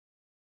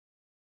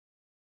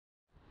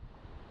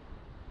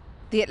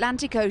The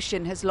Atlantic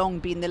Ocean has long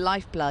been the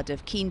lifeblood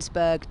of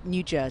Keansburg,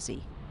 New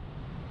Jersey.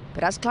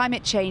 But as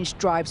climate change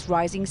drives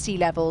rising sea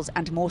levels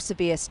and more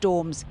severe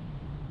storms,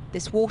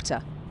 this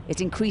water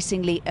is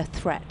increasingly a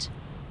threat.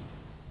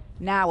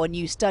 Now a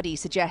new study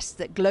suggests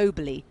that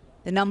globally,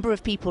 the number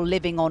of people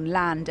living on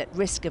land at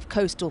risk of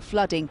coastal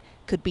flooding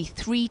could be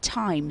 3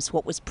 times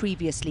what was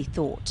previously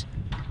thought.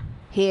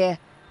 Here,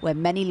 where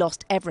many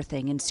lost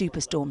everything in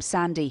Superstorm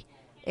Sandy,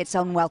 it's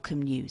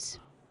unwelcome news.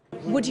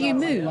 Would you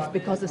move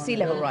because of sea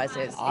level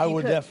rises? I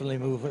would definitely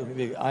move.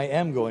 I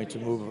am going to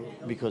move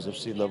because of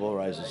sea level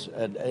rises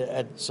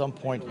at some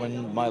point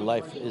when my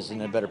life is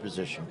in a better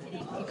position.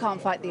 You can't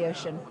fight the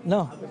ocean?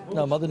 No,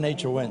 Mother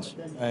Nature wins,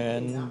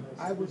 and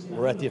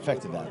we're at the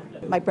effect of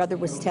that. My brother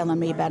was telling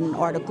me about an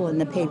article in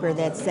the paper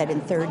that said in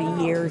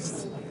 30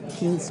 years,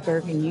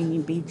 Keansburg and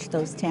Union Beach,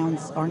 those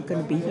towns aren't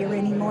going to be here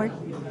anymore.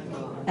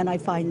 And I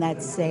find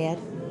that sad,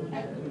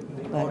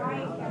 but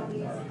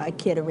I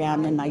kid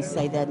around and I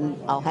say that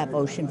I'll have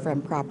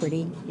oceanfront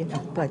property,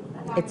 but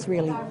it's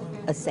really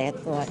a sad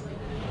thought.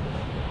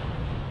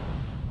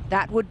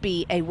 That would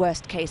be a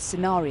worst-case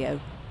scenario,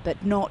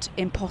 but not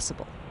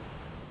impossible.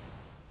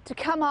 To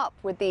come up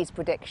with these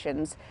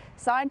predictions,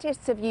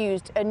 scientists have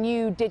used a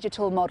new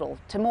digital model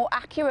to more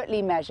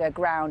accurately measure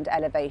ground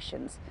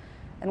elevations.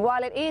 And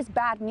while it is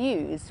bad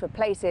news for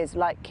places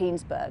like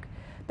Keansburg,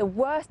 the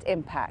worst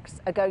impacts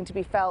are going to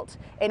be felt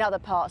in other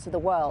parts of the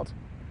world,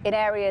 in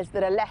areas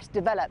that are less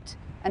developed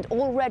and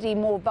already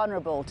more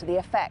vulnerable to the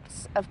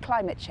effects of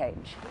climate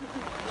change.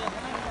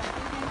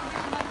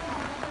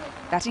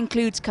 That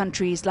includes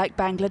countries like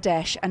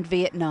Bangladesh and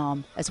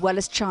Vietnam, as well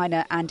as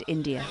China and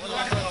India.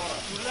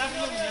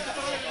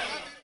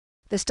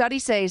 The study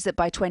says that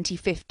by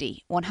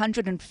 2050,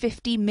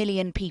 150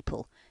 million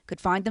people could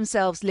find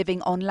themselves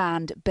living on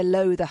land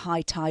below the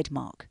high tide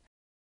mark.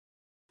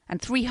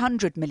 And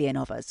 300 million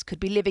of us could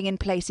be living in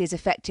places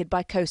affected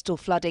by coastal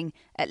flooding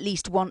at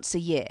least once a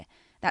year.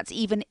 That's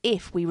even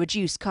if we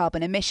reduce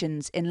carbon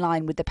emissions in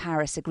line with the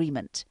Paris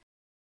Agreement.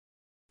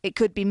 It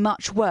could be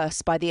much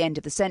worse by the end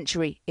of the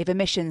century if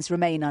emissions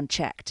remain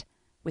unchecked,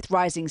 with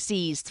rising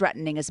seas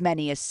threatening as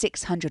many as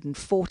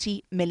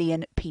 640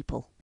 million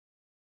people.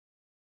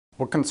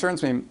 What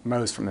concerns me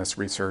most from this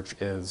research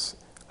is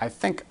I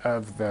think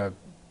of the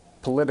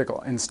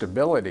political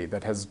instability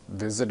that has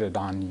visited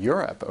on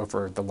Europe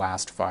over the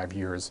last 5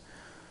 years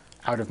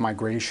out of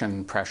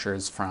migration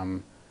pressures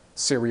from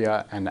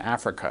Syria and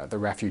Africa, the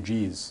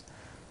refugees.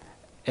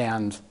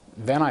 And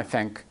then I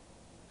think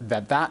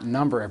that that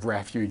number of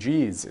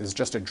refugees is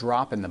just a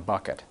drop in the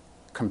bucket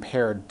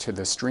compared to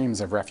the streams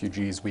of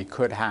refugees we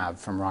could have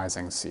from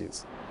rising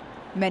seas.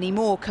 Many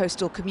more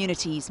coastal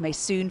communities may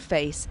soon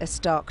face a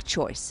stark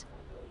choice.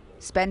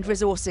 Spend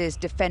resources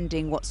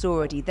defending what's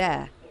already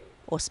there,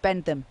 or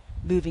spend them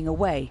moving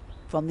away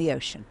from the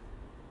ocean.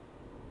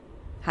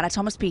 Hannah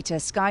Thomas-Peter,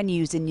 Sky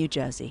News in New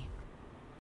Jersey.